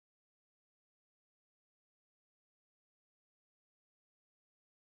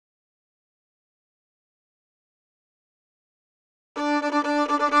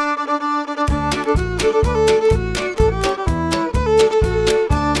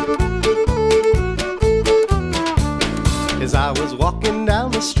was walking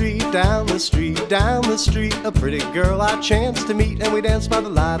down the street, down the street, down the street. A pretty girl I chanced to meet, and we danced by the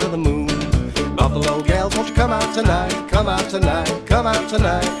light of the moon. Buffalo gals, won't you come out tonight? Come out tonight, come out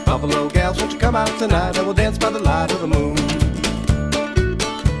tonight. Buffalo gals, won't you come out tonight? And we'll dance by the light of the moon.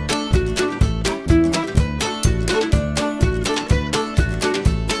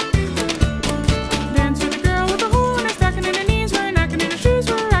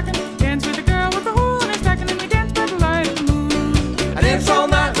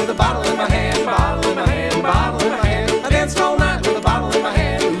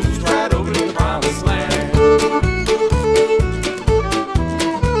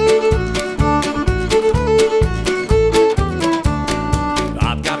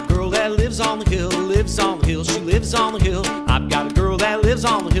 She lives on the hill. I've got a girl that lives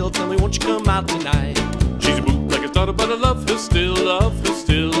on the hill. Tell me, won't you come out tonight? She's a bootlegger's daughter, but I love her still, love her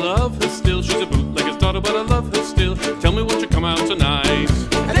still, love her still. She's a bootlegger's daughter, but I love her still. Tell me, won't you come out tonight?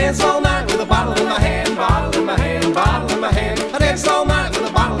 I dance all night with a bottle in my hand, bottle in my hand, bottle in my hand. I dance all night with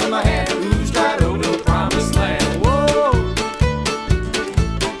a bottle in my hand. Who's right over the promised land? Whoa!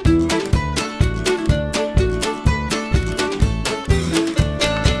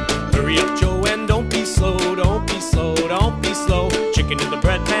 Hurry up, Joe, and don't be slow, don't be slow, don't be slow. Chicken in the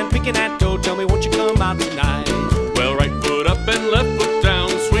bread pan, picking that dough. Tell me, won't you come out tonight? Well, right foot up and left foot down.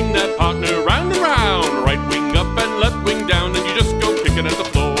 Swing that partner round and round. Right wing up and left wing down, and you just go kicking at the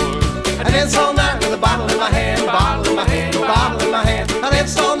floor. I dance all night with a bottle in my hand, bottle in my hand, bottle in my hand. I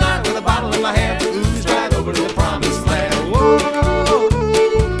dance all night with a bottle in my hand. Who's right over to the promised land? Whoa!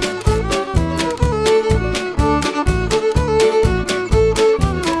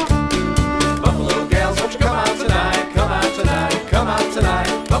 Buffalo gals, won't you come out tonight? Come out tonight, come out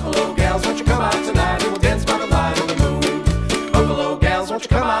tonight. Buffalo gals, won't you come out tonight? And we'll dance by the light of the moon. Buffalo gals, won't you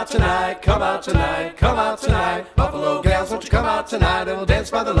come out tonight? Come out tonight, come out tonight. Buffalo gals, won't you come out tonight? And we'll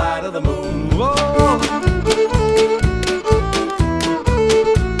dance by the light of the moon. Whoa!